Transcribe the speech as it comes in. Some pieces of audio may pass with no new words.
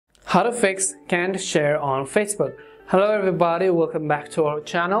How to fix can't share on Facebook. Hello everybody, welcome back to our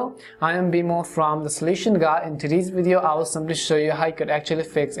channel. I am Bimo from The Solution Guy. In today's video, I will simply show you how you could actually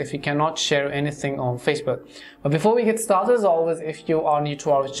fix if you cannot share anything on Facebook. But before we get started, as always, if you are new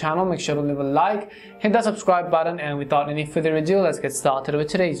to our channel, make sure to leave a like, hit that subscribe button, and without any further ado, let's get started with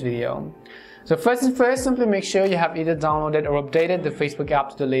today's video. So first and first, simply make sure you have either downloaded or updated the Facebook app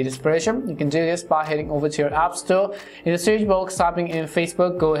to the latest version. You can do this by heading over to your app store. In the search box, typing in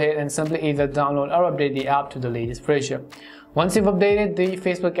Facebook, go ahead and simply either download or update the app to the latest version. Once you've updated the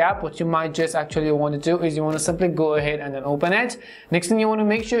Facebook app, what you might just actually want to do is you want to simply go ahead and then open it. Next thing you want to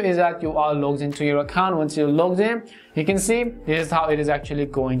make sure is that you are logged into your account. Once you're logged in, you can see this is how it is actually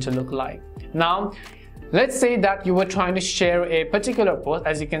going to look like. Now, let's say that you were trying to share a particular post.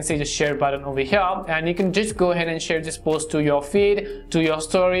 As you can see the share button over here, and you can just go ahead and share this post to your feed, to your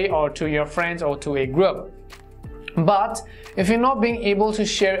story, or to your friends, or to a group. But if you're not being able to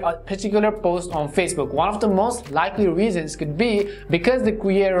share a particular post on Facebook, one of the most likely reasons could be because the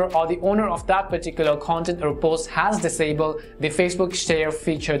creator or the owner of that particular content or post has disabled the Facebook share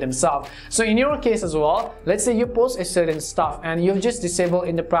feature themselves. So in your case as well, let's say you post a certain stuff and you've just disabled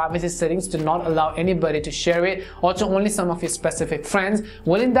in the privacy settings to not allow anybody to share it, or to only some of your specific friends.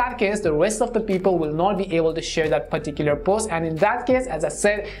 Well, in that case, the rest of the people will not be able to share that particular post, and in that case, as I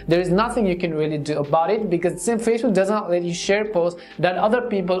said, there is nothing you can really do about it, because Facebook does not let you share posts that other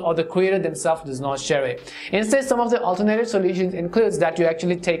people or the creator themselves does not share it. Instead, some of the alternative solutions includes that you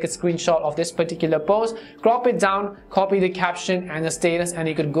actually take a screenshot of this particular post, crop it down, copy the caption and the status, and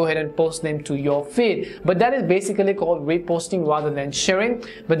you could go ahead and post them to your feed. But that is basically called reposting rather than sharing.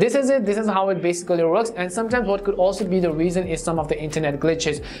 But this is it. This is how it basically works. And sometimes what could also be the reason is some of the internet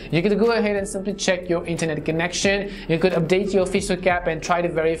glitches. You could go ahead and simply check your internet connection. You could update your Facebook app and try to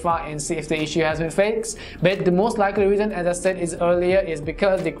verify and see if the issue has been fixed. But the most likely reason, as I said earlier, is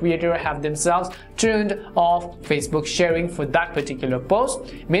because the creator have themselves turned off Facebook sharing for that particular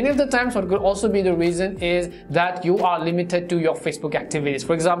post. Many of the times what could also be the reason is that you are limited to your Facebook activities.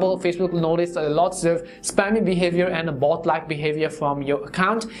 For example, Facebook will notice lots of spammy behavior and bot-like behavior from your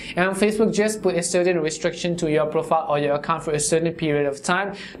account, and Facebook just put a certain restriction to your profile or your account for a certain period of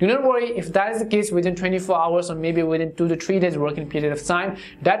time. Do not worry if that is the case. Within 24 hours or maybe within 2 to 3 days working period of time,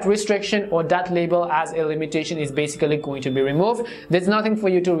 that restriction or that label as a limitation is basically going to be removed. There's nothing for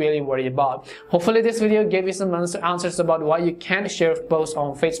you to really worry about. Hopefully this video gave you some answers about why you can't share posts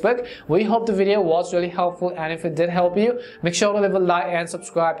on Facebook. We hope the video was really helpful, and if it did help you, make sure to leave a like and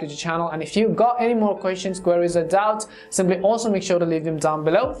subscribe to the channel. And if you got any more questions, queries, or doubts, simply also make sure to leave them down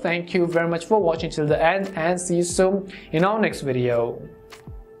below. Thank you very much for watching till the end, and see you soon in our next video.